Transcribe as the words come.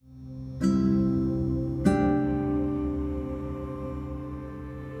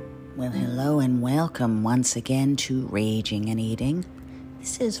Well, hello and welcome once again to Raging and Eating.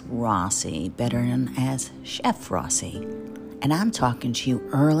 This is Rossi, better known as Chef Rossi, and I'm talking to you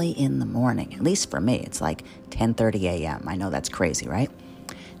early in the morning. At least for me, it's like 10:30 a.m. I know that's crazy, right?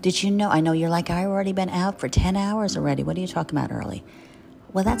 Did you know? I know you're like, I've already been out for 10 hours already. What are you talking about early?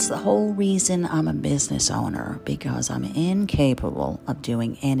 Well, that's the whole reason I'm a business owner, because I'm incapable of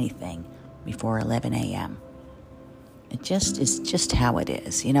doing anything before 11 a.m. It's just how it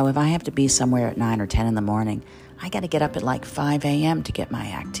is. You know, if I have to be somewhere at 9 or 10 in the morning, I got to get up at like 5 a.m. to get my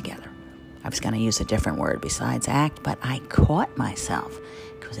act together. I was going to use a different word besides act, but I caught myself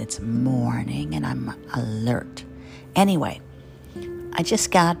because it's morning and I'm alert. Anyway, I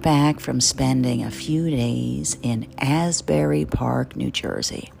just got back from spending a few days in Asbury Park, New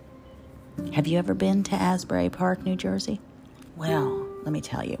Jersey. Have you ever been to Asbury Park, New Jersey? Well, let me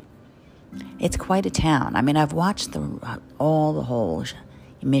tell you. It's quite a town. I mean, I've watched all the whole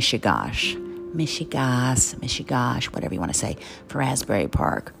mishigash, whatever you want to say, for Asbury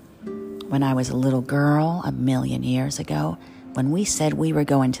Park. When I was a little girl, a million years ago, when we said we were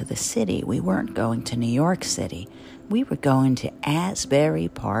going to the city, we weren't going to New York City. We were going to Asbury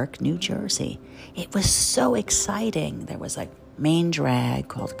Park, New Jersey. It was so exciting. There was a main drag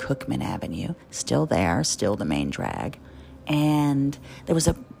called Cookman Avenue, still there, still the main drag. And there was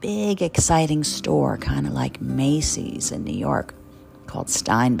a big, exciting store, kind of like Macy's in New York, called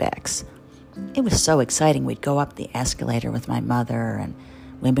Steinbeck's. It was so exciting. We'd go up the escalator with my mother, and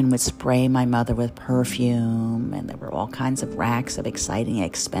women would spray my mother with perfume, and there were all kinds of racks of exciting,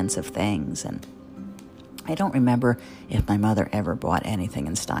 expensive things. And I don't remember if my mother ever bought anything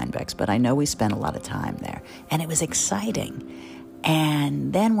in Steinbeck's, but I know we spent a lot of time there, and it was exciting.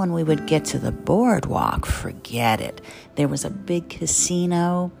 And then when we would get to the boardwalk, forget it. There was a big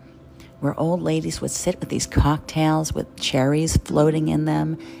casino where old ladies would sit with these cocktails with cherries floating in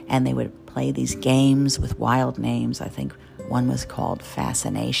them, and they would play these games with wild names. I think one was called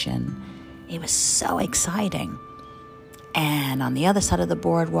Fascination. It was so exciting. And on the other side of the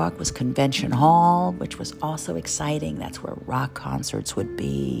boardwalk was Convention Hall, which was also exciting. That's where rock concerts would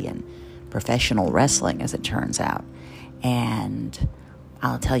be and professional wrestling, as it turns out. And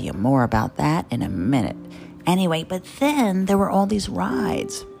I'll tell you more about that in a minute. Anyway, but then there were all these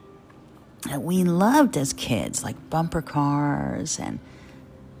rides that we loved as kids, like bumper cars and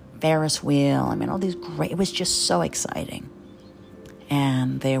Ferris wheel. I mean, all these it was just so exciting.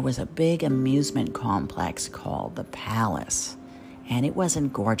 And there was a big amusement complex called the Palace. And it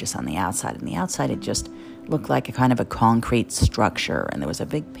wasn't gorgeous on the outside. On the outside, it just looked like a kind of a concrete structure. And there was a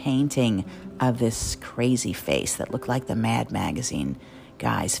big painting of this crazy face that looked like the Mad Magazine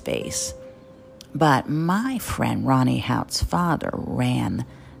guy's face. But my friend Ronnie Hout's father ran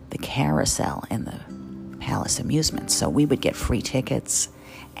the carousel in the Palace Amusements. So we would get free tickets,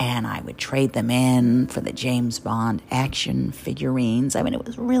 and I would trade them in for the James Bond action figurines. I mean, it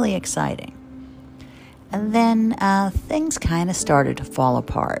was really exciting. And then things kind of started to fall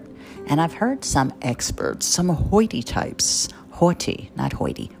apart. And I've heard some experts, some haughty types, haughty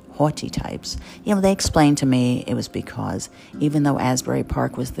types, you know, they explained to me it was because even though Asbury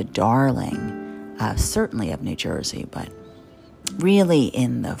Park was the darling, certainly of New Jersey, but really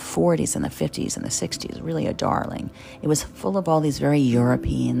in the 40s and the 50s and the 60s, really a darling. It was full of all these very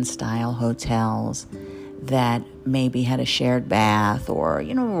European-style hotels that maybe had a shared bath or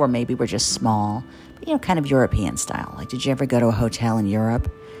maybe were just small, but, kind of European style. Like, did you ever go to a hotel in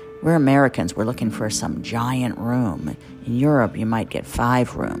Europe? We're Americans. We're looking for some giant room. In Europe, you might get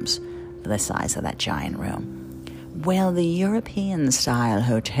 5 rooms for the size of that giant room. Well, the European-style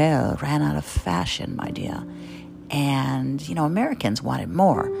hotel ran out of fashion, my dear. And, Americans wanted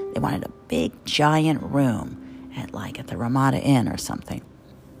more. They wanted a big, giant room at the Ramada Inn or something.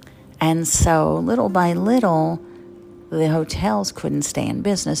 And so, little by little, the hotels couldn't stay in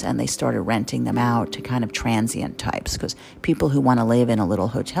business, and they started renting them out to kind of transient types, because people who want to live in a little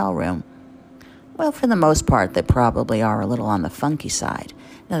hotel room, well, for the most part, they probably are a little on the funky side.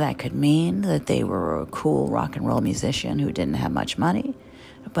 Now, that could mean that they were a cool rock and roll musician who didn't have much money,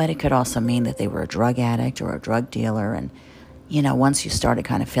 but it could also mean that they were a drug addict or a drug dealer. And, once you started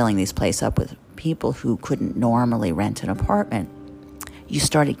kind of filling these places up with people who couldn't normally rent an apartment, you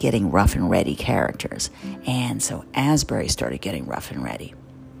started getting rough and ready characters. And so Asbury started getting rough and ready.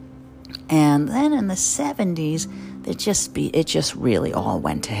 And then in the 70s, it just really all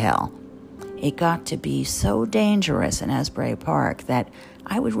went to hell. It got to be so dangerous in Asbury Park that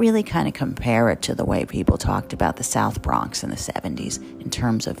I would really kind of compare it to the way people talked about the South Bronx in the 70s in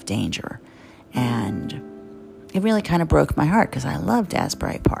terms of danger. And it really kind of broke my heart because I loved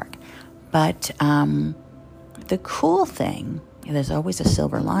Asbury Park. But the cool thing there's always a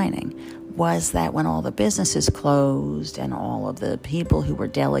silver lining, was that when all the businesses closed and all of the people who were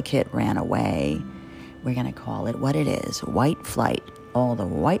delicate ran away, we're going to call it what it is, white flight. All the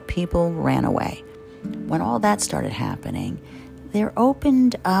white people ran away. When all that started happening,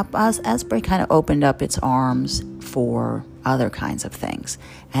 Asbury kind of opened up its arms for other kinds of things.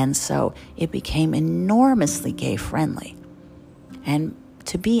 And so it became enormously gay-friendly. And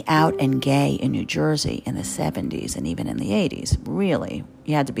to be out and gay in New Jersey in the 70s and even in the 80s, really,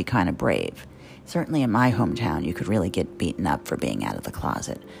 you had to be kind of brave. Certainly in my hometown, you could really get beaten up for being out of the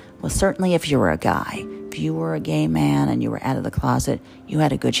closet. Well, certainly if you were a guy, if you were a gay man and you were out of the closet, you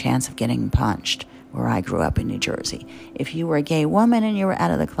had a good chance of getting punched, where I grew up in New Jersey. If you were a gay woman and you were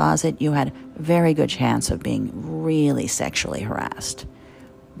out of the closet, you had a very good chance of being really sexually harassed,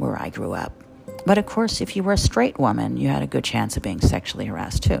 where I grew up. But of course, if you were a straight woman, you had a good chance of being sexually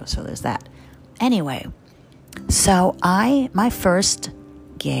harassed too, so there's that. Anyway, so my first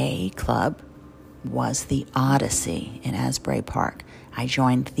gay club was the Odyssey in Asbury Park. I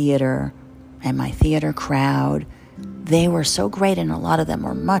joined theater, and my theater crowd, they were so great, and a lot of them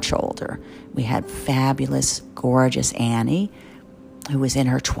were much older. We had fabulous, gorgeous Annie, who was in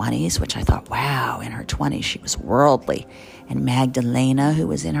her 20s, which I thought, wow, in her 20s, she was worldly. And Magdalena, who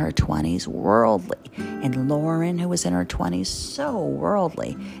was in her 20s, worldly. And Lauren, who was in her 20s, so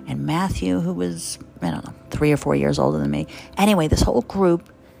worldly. And Matthew, who was, 3 or 4 years older than me. Anyway, this whole group,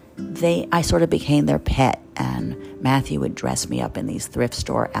 I sort of became their pet. And Matthew would dress me up in these thrift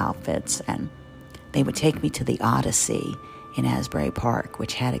store outfits, and they would take me to the Odyssey in Asbury Park,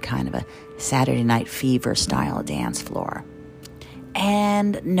 which had a kind of a Saturday Night Fever style dance floor.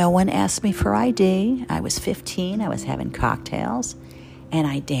 And no one asked me for ID. I was 15. I was having cocktails, and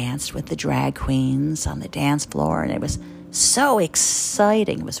I danced with the drag queens on the dance floor, and it was so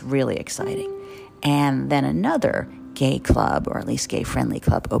exciting. It was really exciting. And then another gay club, or at least gay-friendly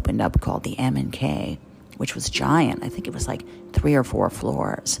club, opened up called the M&K, which was giant. I think it was like 3 or 4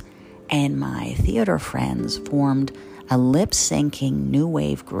 floors. And my theater friends formed a lip-syncing new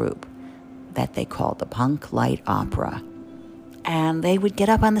wave group that they called the Punk Light Opera. And they would get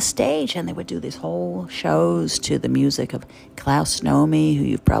up on the stage and they would do these whole shows to the music of Klaus Nomi, who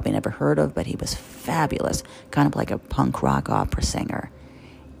you've probably never heard of, but he was fabulous, kind of like a punk rock opera singer,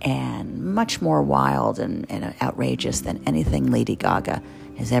 and much more wild and outrageous than anything Lady Gaga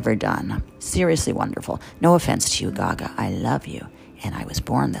has ever done. Seriously wonderful. No offense to you, Gaga. I love you, and I was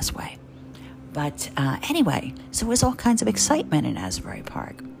born this way. But anyway, so it was all kinds of excitement in Asbury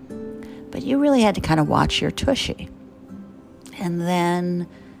Park. But you really had to kind of watch your tushy. And then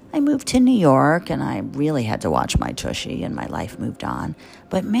I moved to New York, and I really had to watch my tushy, and my life moved on.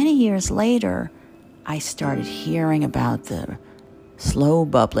 But many years later, I started hearing about the slow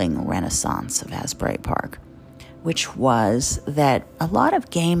bubbling renaissance of Asbury Park, which was that a lot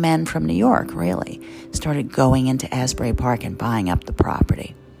of gay men from New York really started going into Asbury Park and buying up the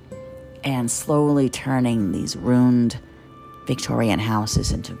property and slowly turning these ruined Victorian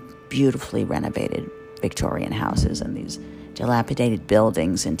houses into beautifully renovated Victorian houses, and these dilapidated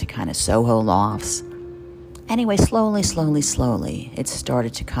buildings into kind of Soho lofts. Anyway, slowly, it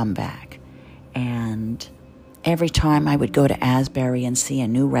started to come back. And every time I would go to Asbury and see a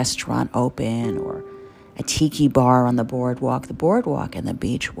new restaurant open or a tiki bar on the boardwalk and the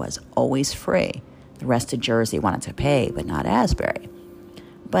beach was always free. The rest of Jersey wanted to pay, but not Asbury.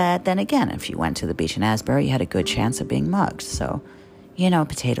 But then again, if you went to the beach in Asbury, you had a good chance of being mugged. So,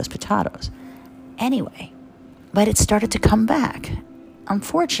 potatoes. Anyway, but it started to come back.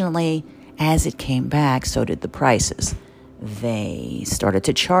 Unfortunately, as it came back, so did the prices. They started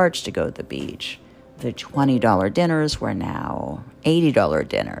to charge to go to the beach. The $20 dinners were now $80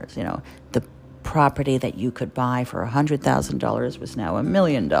 dinners. The property that you could buy for $100,000 was now $1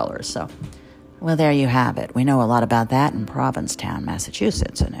 million. So, well, there you have it. We know a lot about that in Provincetown,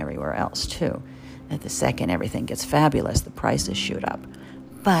 Massachusetts, and everywhere else, too. That the second everything gets fabulous, the prices shoot up.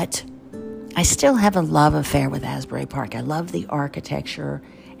 But I still have a love affair with Asbury Park. I love the architecture,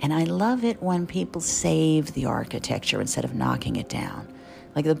 and I love it when people save the architecture instead of knocking it down.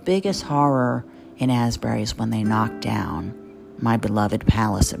 Like the biggest horror in Asbury is when they knocked down my beloved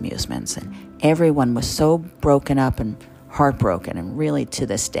Palace Amusements, and everyone was so broken up and heartbroken and really to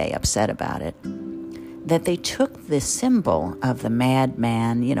this day upset about it, that they took this symbol of the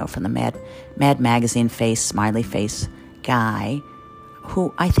madman, from the Mad Magazine face, smiley face guy,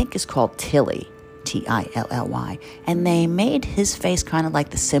 who I think is called Tilly, Tilly, and they made his face kind of like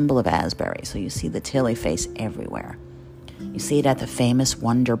the symbol of Asbury. So you see the Tilly face everywhere. You see it at the famous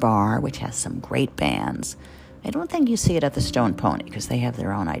Wonder Bar, which has some great bands. I don't think you see it at the Stone Pony because they have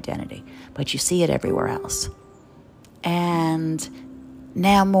their own identity, but you see it everywhere else. And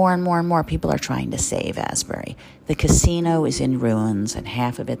now more and more and more people are trying to save Asbury. The casino is in ruins, and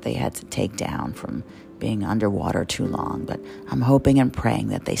half of it they had to take down from being underwater too long. But I'm hoping and praying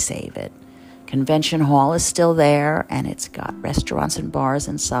that they save it. Convention hall is still there, and it's got restaurants and bars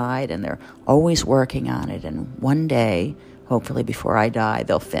inside, and they're always working on it. And one day, hopefully before I die,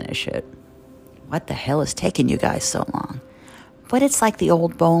 they'll finish it. What the hell is taking you guys so long? But it's like the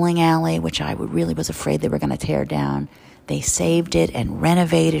old bowling alley, which I really was afraid they were going to tear down. They saved it and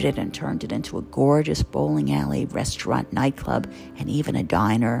renovated it and turned it into a gorgeous bowling alley, restaurant, nightclub, and even a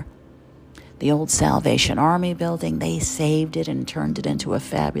diner. The old Salvation Army building, they saved it and turned it into a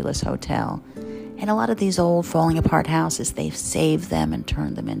fabulous hotel. And a lot of these old falling apart houses, they've saved them and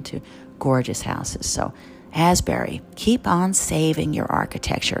turned them into gorgeous houses. So Asbury, keep on saving your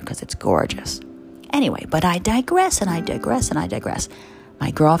architecture because it's gorgeous. Anyway, but I digress and I digress and I digress.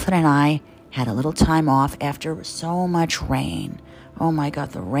 My girlfriend and I had a little time off after so much rain. Oh my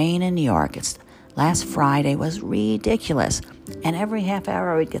God, the rain in New York. Last Friday was ridiculous. And every half hour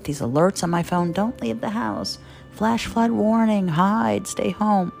I would get these alerts on my phone. Don't leave the house. Flash flood warning. Hide. Stay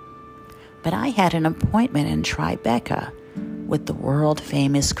home. But I had an appointment in Tribeca with the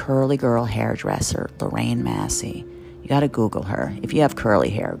world-famous curly girl hairdresser, Lorraine Massey. You got to Google her. If you have curly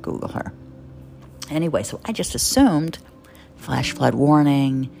hair, Google her. Anyway, so I just assumed flash flood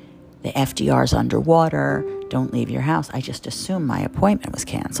warning, the FDR's underwater, don't leave your house. I just assumed my appointment was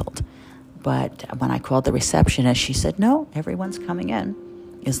canceled. But when I called the receptionist, she said, no, everyone's coming in.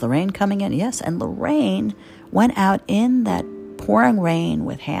 Is Lorraine coming in? Yes. And Lorraine went out in that pouring rain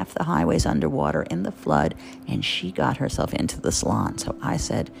with half the highways underwater in the flood, and she got herself into the salon. So I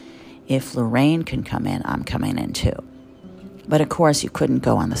said, if Lorraine can come in, I'm coming in too. But of course, you couldn't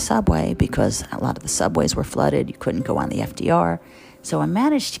go on the subway because a lot of the subways were flooded. You couldn't go on the FDR. So I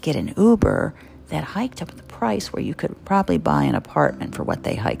managed to get an Uber that hiked up the price where you could probably buy an apartment for what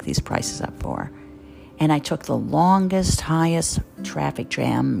they hike these prices up for. And I took the longest, highest traffic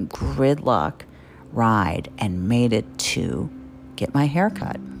jam, gridlock ride and made it to get my hair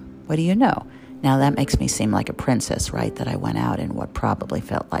cut. What do you know? Now that makes me seem like a princess, right? That I went out in what probably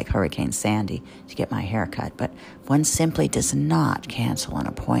felt like Hurricane Sandy to get my hair cut. But one simply does not cancel an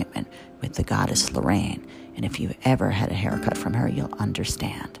appointment with the goddess Lorraine. And if you've ever had a haircut from her, you'll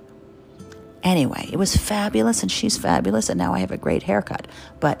understand. Anyway, it was fabulous, and she's fabulous, and now I have a great haircut.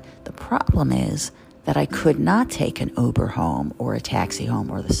 But the problem is that I could not take an Uber home or a taxi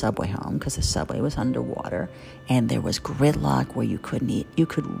home or the subway home because the subway was underwater, and there was gridlock where you couldn't eat. You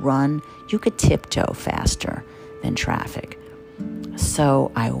could run, you could tiptoe faster than traffic.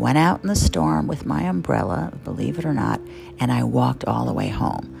 So I went out in the storm with my umbrella, believe it or not, and I walked all the way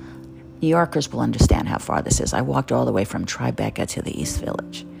home. New Yorkers will understand how far this is. I walked all the way from Tribeca to the East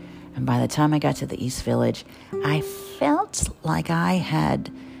Village. And by the time I got to the East Village, I felt like I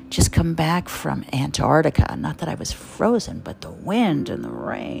had just come back from Antarctica. Not that I was frozen, but the wind and the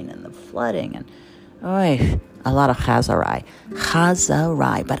rain and the flooding and, a lot of chazarai.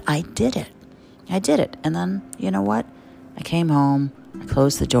 But I did it. And then, you know what? I came home, I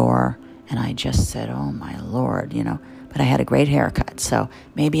closed the door, and I just said, oh my Lord, But I had a great haircut, so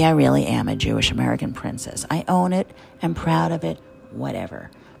maybe I really am a Jewish American princess. I own it, I'm proud of it, whatever.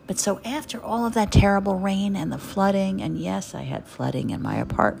 But so after all of that terrible rain and the flooding, and yes, I had flooding in my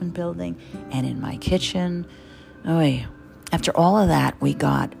apartment building and in my kitchen. After all of that, we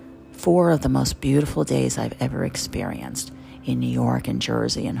got 4 of the most beautiful days I've ever experienced in New York and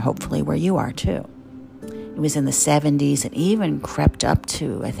Jersey, and hopefully where you are too. It was in the 70s and even crept up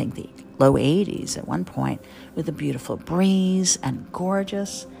to, I think, the low 80s at one point with a beautiful breeze and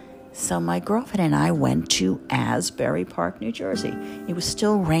gorgeous. So my girlfriend and I went to Asbury Park, New Jersey. It was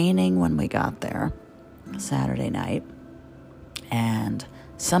still raining when we got there Saturday night, and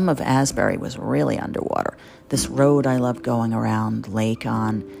some of Asbury was really underwater. This road I love going around Lake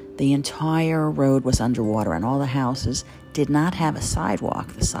on, the entire road was underwater, and all the houses did not have a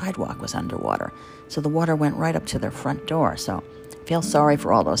sidewalk. The sidewalk was underwater, so the water went right up to their front door. So I feel sorry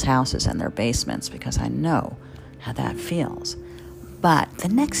for all those houses and their basements because I know how that feels. But the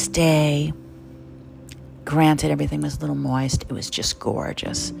next day, granted, everything was a little moist. It was just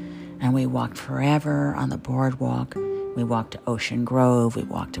gorgeous. And we walked forever on the boardwalk. We walked to Ocean Grove. We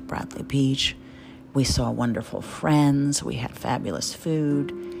walked to Bradley Beach. We saw wonderful friends. We had fabulous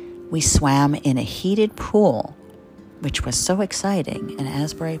food. We swam in a heated pool, which was so exciting in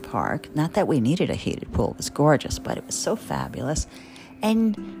Asbury Park. Not that we needed a heated pool. It was gorgeous, but it was so fabulous.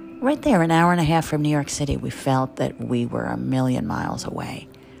 And right there, an hour and a half from New York City, we felt that we were a million miles away.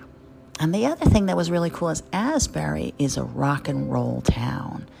 And the other thing that was really cool is Asbury is a rock and roll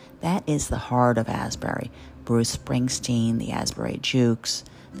town. That is the heart of Asbury. Bruce Springsteen, the Asbury Jukes,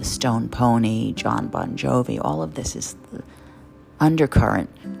 the Stone Pony, John Bon Jovi. All of this is the undercurrent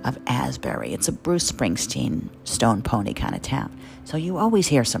of Asbury. It's a Bruce Springsteen, Stone Pony kind of town. So you always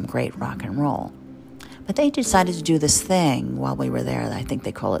hear some great rock and roll. But they decided to do this thing while we were there. I think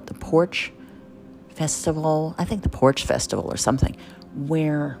they call it the Porch Festival. I think the Porch Festival or something,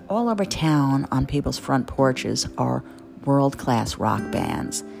 where all over town on people's front porches are world-class rock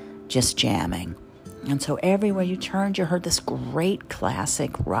bands just jamming. And so everywhere you turned, you heard this great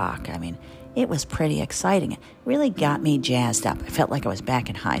classic rock. I mean, it was pretty exciting. It really got me jazzed up. I felt like I was back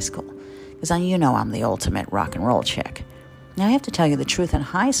in high school. Because I'm the ultimate rock and roll chick. Now, I have to tell you the truth. In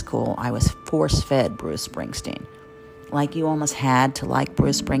high school, I was force-fed Bruce Springsteen. Like, you almost had to like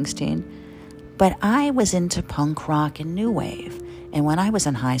Bruce Springsteen. But I was into punk rock and new wave. And when I was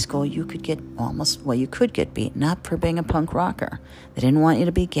in high school, you could get beaten up for being a punk rocker. They didn't want you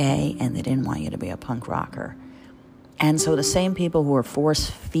to be gay, and they didn't want you to be a punk rocker. And so the same people who were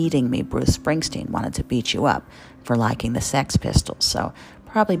force-feeding me Bruce Springsteen wanted to beat you up for liking the Sex Pistols. So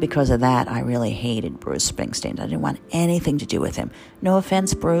probably because of that, I really hated Bruce Springsteen. I didn't want anything to do with him. No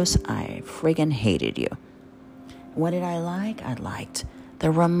offense, Bruce, I friggin' hated you. What did I like? I liked the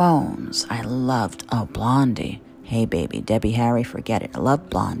Ramones. I loved, Blondie. Hey, baby, Debbie Harry, forget it. I love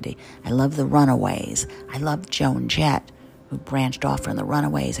Blondie. I love the Runaways. I love Joan Jett, who branched off from the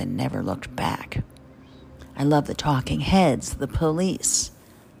Runaways and never looked back. I love the Talking Heads, the Police,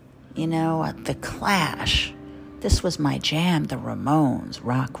 the Clash. This was my jam, the Ramones,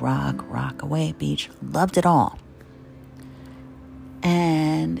 rock, Rockaway Beach. Loved it all.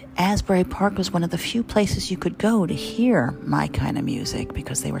 And Asbury Park was one of the few places you could go to hear my kind of music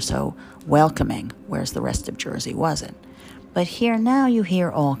because they were so welcoming, whereas the rest of Jersey wasn't. But here now you hear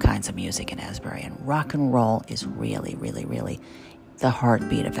all kinds of music in Asbury, and rock and roll is really, really, really the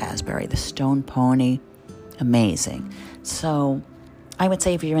heartbeat of Asbury. The Stone Pony, amazing. So I would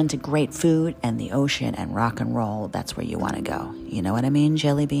say if you're into great food and the ocean and rock and roll, that's where you want to go. You know what I mean,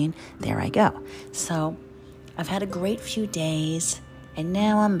 Jelly Bean? There I go. So I've had a great few days. And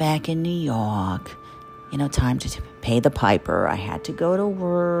now I'm back in New York. Time to pay the piper. I had to go to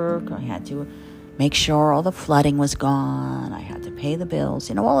work. I had to make sure all the flooding was gone. I had to pay the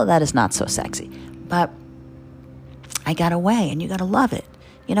bills. All of that is not so sexy. But I got away, and you got to love it.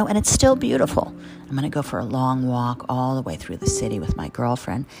 And it's still beautiful. I'm going to go for a long walk all the way through the city with my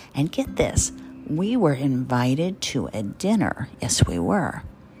girlfriend. And get this, we were invited to a dinner. Yes, we were.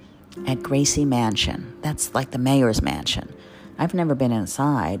 At Gracie Mansion. That's like the mayor's mansion. I've never been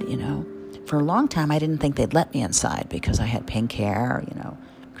inside, For a long time, I didn't think they'd let me inside because I had pink hair,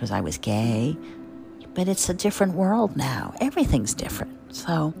 because I was gay. But it's a different world now. Everything's different.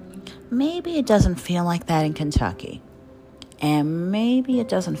 So maybe it doesn't feel like that in Kentucky. And maybe it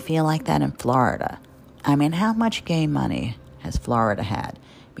doesn't feel like that in Florida. I mean, how much gay money has Florida had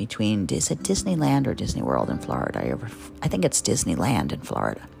between, is it Disneyland or Disney World in Florida? I think it's Disneyland in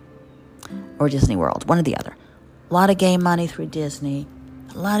Florida. Or Disney World, one or the other. A lot of gay money through Disney,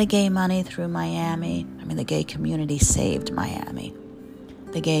 a lot of gay money through Miami. I mean, the gay community saved Miami.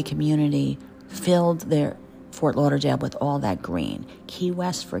 The gay community filled their Fort Lauderdale with all that green. Key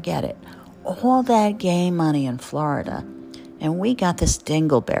West, forget it. All that gay money in Florida. And we got this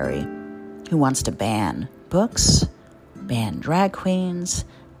dingleberry who wants to ban books, ban drag queens,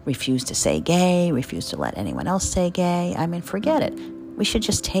 refuse to say gay, refuse to let anyone else say gay. I mean, forget it. We should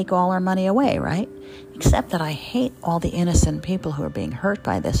just take all our money away, right? Except that I hate all the innocent people who are being hurt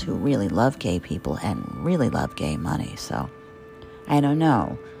by this, who really love gay people and really love gay money. So, I don't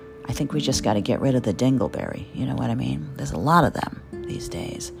know. I think we just got to get rid of the dingleberry. You know what I mean? There's a lot of them these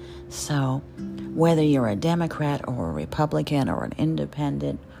days. So, whether you're a Democrat or a Republican or an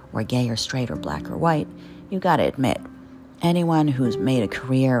independent or gay or straight or black or white, you got to admit, anyone who's made a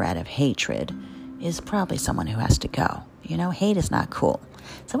career out of hatred is probably someone who has to go. Hate is not cool.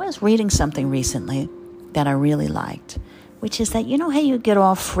 So I was reading something recently that I really liked, which is that, how you get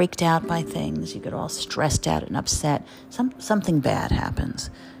all freaked out by things, you get all stressed out and upset, something bad happens.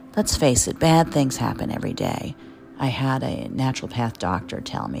 Let's face it, bad things happen every day. I had a naturopath doctor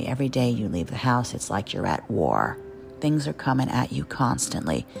tell me, every day you leave the house, it's like you're at war. Things are coming at you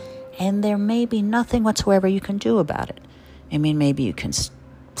constantly, and there may be nothing whatsoever you can do about it. I mean, maybe you can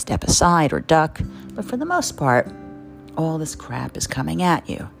step aside or duck, but for the most part, all this crap is coming at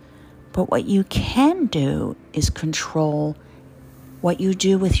you. But what you can do is control what you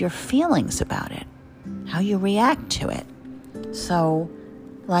do with your feelings about it, how you react to it. So,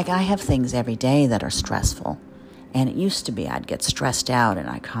 like, I have things every day that are stressful. And it used to be I'd get stressed out and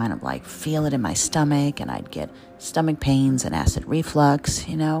I kind of feel it in my stomach, and I'd get stomach pains and acid reflux,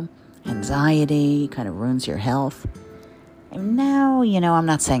 And anxiety, kind of ruins your health. And now, I'm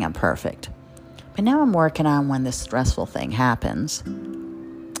not saying I'm perfect, but now I'm working on when this stressful thing happens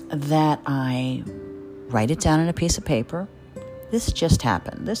that I write it down on a piece of paper. This just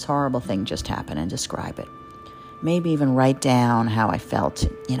happened. This horrible thing just happened, and describe it. Maybe even write down how I felt,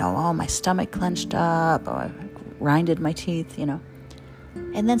 my stomach clenched up, or I grinded my teeth,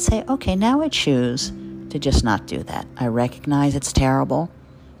 And then say, okay, now I choose to just not do that. I recognize it's terrible.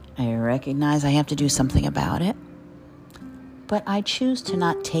 I recognize I have to do something about it. But I choose to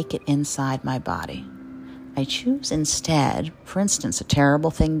not take it inside my body. I choose instead, for instance, a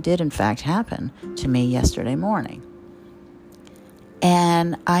terrible thing did in fact happen to me yesterday morning.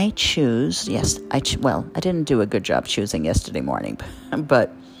 And I choose, I didn't do a good job choosing yesterday morning,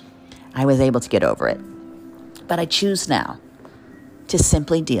 but I was able to get over it. But I choose now to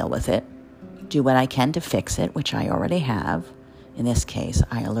simply deal with it, do what I can to fix it, which I already have. In this case,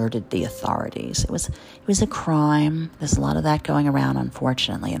 I alerted the authorities. It was a crime. There's a lot of that going around,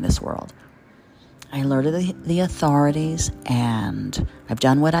 unfortunately, in this world. I alerted the authorities, and I've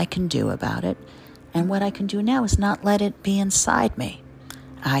done what I can do about it. And what I can do now is not let it be inside me.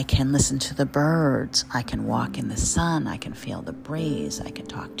 I can listen to the birds. I can walk in the sun. I can feel the breeze. I can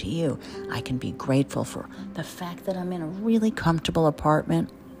talk to you. I can be grateful for the fact that I'm in a really comfortable apartment,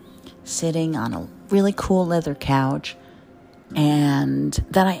 sitting on a really cool leather couch, and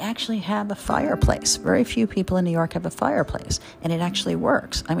that I actually have a fireplace. Very few people in New York have a fireplace, and it actually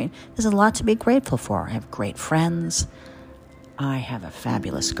works. I mean, there's a lot to be grateful for. I have great friends. I have a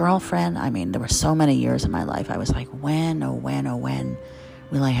fabulous girlfriend. I mean, there were so many years in my life I was like, when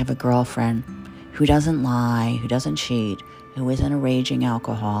will I have a girlfriend who doesn't lie, who doesn't cheat, who isn't a raging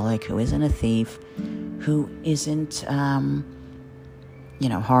alcoholic, who isn't a thief, who isn't,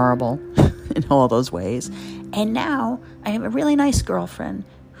 horrible in all those ways. And now I have a really nice girlfriend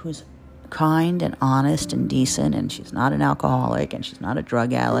who's kind and honest and decent, and she's not an alcoholic, and she's not a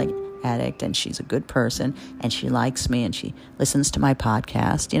drug addict, and she's a good person, and she likes me, and she listens to my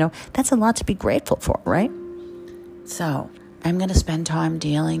podcast. That's a lot to be grateful for, right? So I'm going to spend time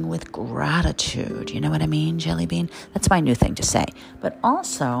dealing with gratitude. You know what I mean, Jelly Bean? That's my new thing to say. But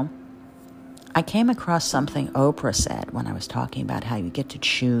also, I came across something Oprah said when I was talking about how you get to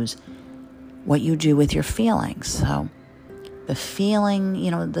choose what you do with your feelings. So the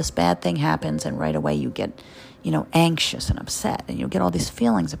feeling, this bad thing happens, and right away you get anxious and upset, and you get all these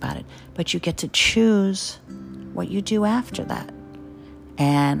feelings about it. But you get to choose what you do after that.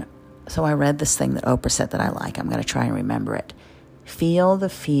 And so I read this thing that Oprah said that I like. I'm going to try and remember it. Feel the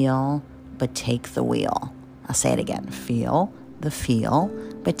feel, but take the wheel. I'll say it again. Feel the feel,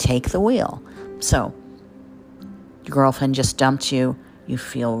 but take the wheel. So your girlfriend just dumped you. You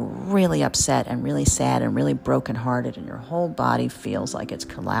feel really upset and really sad and really brokenhearted, and your whole body feels like it's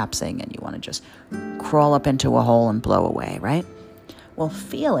collapsing, and you want to just crawl up into a hole and blow away, right? Well,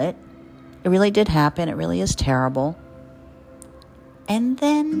 feel it. It really did happen. It really is terrible. And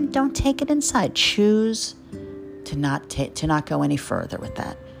then don't take it inside. Choose to not go any further with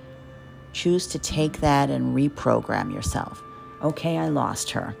that. Choose to take that and reprogram yourself. Okay, I lost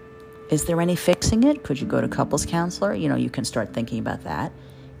her. Is there any fixing it? Could you go to couples counselor? You can start thinking about that.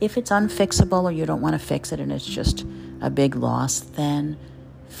 If it's unfixable, or you don't want to fix it and it's just a big loss, then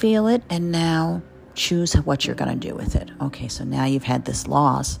feel it and now choose what you're going to do with it. Okay, so now you've had this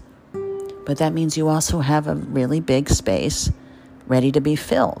loss, but that means you also have a really big space ready to be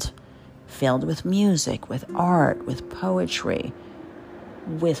filled with music, with art, with poetry,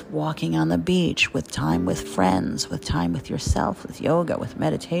 with walking on the beach, with time with friends, with time with yourself, with yoga, with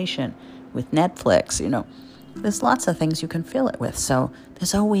meditation, with Netflix. There's lots of things you can fill it with. So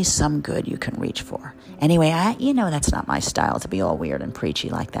there's always some good you can reach for. Anyway, that's not my style to be all weird and preachy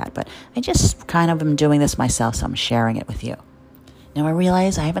like that, but I just kind of am doing this myself, so I'm sharing it with you. Now I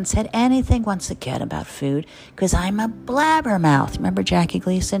realize I haven't said anything once again about food because I'm a blabbermouth. Remember Jackie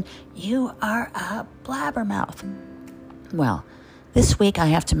Gleason? You are a blabbermouth. Well, this week I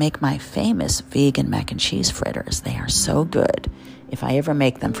have to make my famous vegan mac and cheese fritters. They are so good. If I ever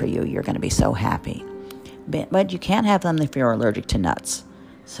make them for you, you're going to be so happy. But you can't have them if you're allergic to nuts.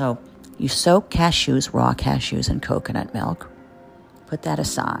 So you soak raw cashews in coconut milk. Put that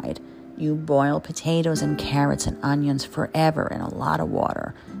aside. You boil potatoes and carrots and onions forever in a lot of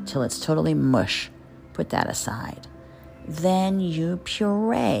water till it's totally mush. Put that aside. Then you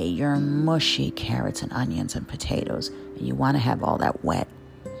puree your mushy carrots and onions and potatoes. And you want to have all that wet.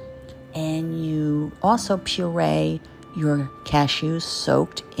 And you also puree your cashews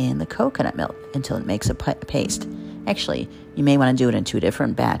soaked in the coconut milk until it makes a paste. Actually, you may want to do it in 2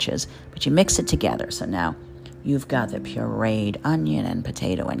 different batches, but you mix it together. So now You've got the pureed onion and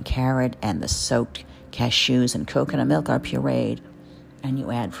potato and carrot, and the soaked cashews and coconut milk are pureed. And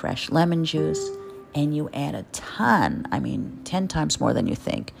you add fresh lemon juice, and you add a ton, 10 times more than you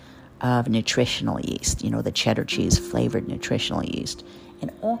think, of nutritional yeast, the cheddar cheese flavored nutritional yeast,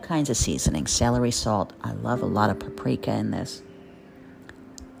 and all kinds of seasonings, celery salt. I love a lot of paprika in this,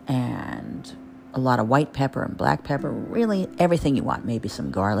 and a lot of white pepper and black pepper, really everything you want, maybe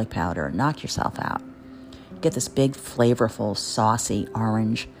some garlic powder. Knock yourself out. Get this big, flavorful, saucy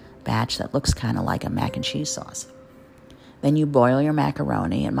orange batch that looks kind of like a mac and cheese sauce. Then you boil your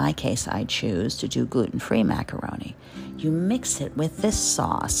macaroni. In my case, I choose to do gluten-free macaroni. You mix it with this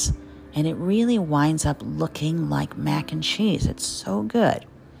sauce, and it really winds up looking like mac and cheese. It's so good.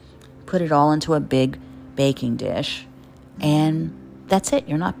 Put it all into a big baking dish, and that's it.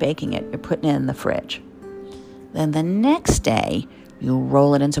 You're not baking it. You're putting it in the fridge. Then the next day, you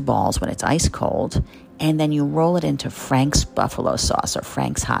roll it into balls when it's ice cold, and then you roll it into Frank's buffalo sauce or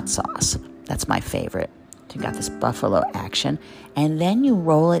Frank's hot sauce. That's my favorite. You got this buffalo action, and then you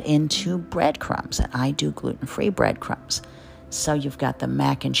roll it into breadcrumbs, and I do gluten-free breadcrumbs. So you've got the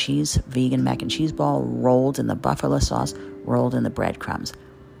mac and cheese, vegan mac and cheese ball rolled in the buffalo sauce, rolled in the breadcrumbs.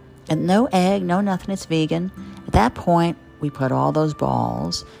 And no egg, no nothing, it's vegan. At that point, we put all those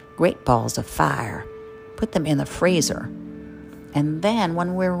balls, great balls of fire, put them in the freezer. And then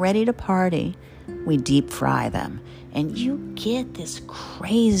when we're ready to party, we deep fry them. And you get this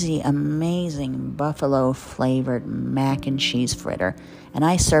crazy, amazing buffalo-flavored mac and cheese fritter. And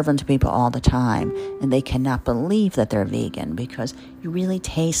I serve them to people all the time, and they cannot believe that they're vegan because you really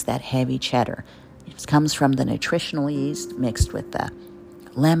taste that heavy cheddar. It comes from the nutritional yeast mixed with the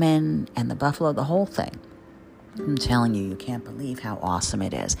lemon and the buffalo, the whole thing. I'm telling you, you can't believe how awesome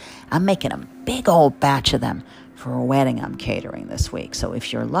it is. I'm making a big old batch of them for a wedding I'm catering this week. So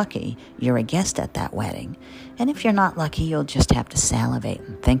if you're lucky, you're a guest at that wedding. And if you're not lucky, you'll just have to salivate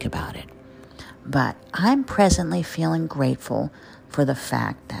and think about it. But I'm presently feeling grateful for the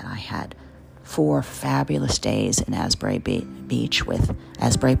fact that I had 4 fabulous days in Asbury Beach with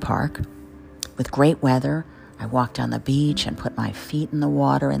Asbury Park with great weather. I walked on the beach and put my feet in the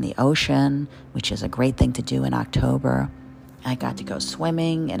water in the ocean, which is a great thing to do in October. I got to go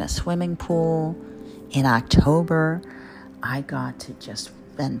swimming in a swimming pool. In October, I got to just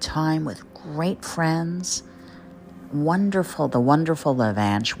spend time with great friends. The wonderful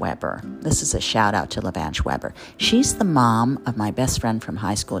LaVanche Weber. This is a shout out to LaVanche Weber. She's the mom of my best friend from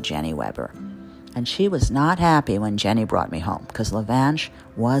high school, Jenny Weber. And she was not happy when Jenny brought me home because LaVanche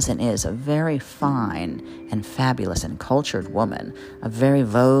was and is a very fine and fabulous and cultured woman, a very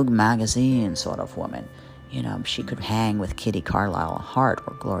Vogue magazine sort of woman. She could hang with Kitty Carlisle Hart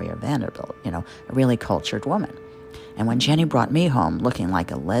or Gloria Vanderbilt, a really cultured woman. And when Jenny brought me home looking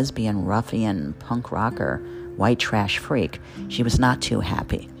like a lesbian, ruffian, punk rocker, white trash freak, she was not too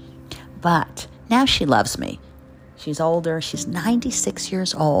happy. But now she loves me. She's older. She's 96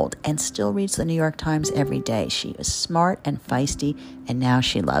 years old and still reads the New York Times every day. She is smart and feisty, and now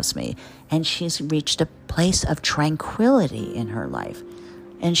she loves me. And she's reached a place of tranquility in her life.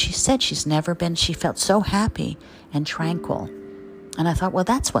 And she said she felt so happy and tranquil. And I thought, well,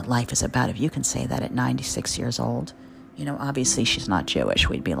 that's what life is about. If you can say that at 96 years old. Obviously she's not Jewish.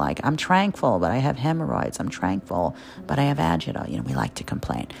 We'd be like, I'm tranquil, but I have hemorrhoids. I'm tranquil, but I have agita. We like to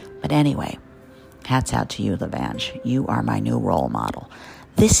complain. But anyway, hats out to you, LaVanche. You are my new role model.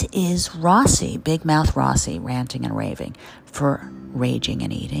 This is Rossi, Big Mouth Rossi, ranting and raving for Raging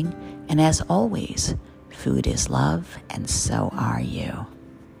and Eating. And as always, food is love, and so are you.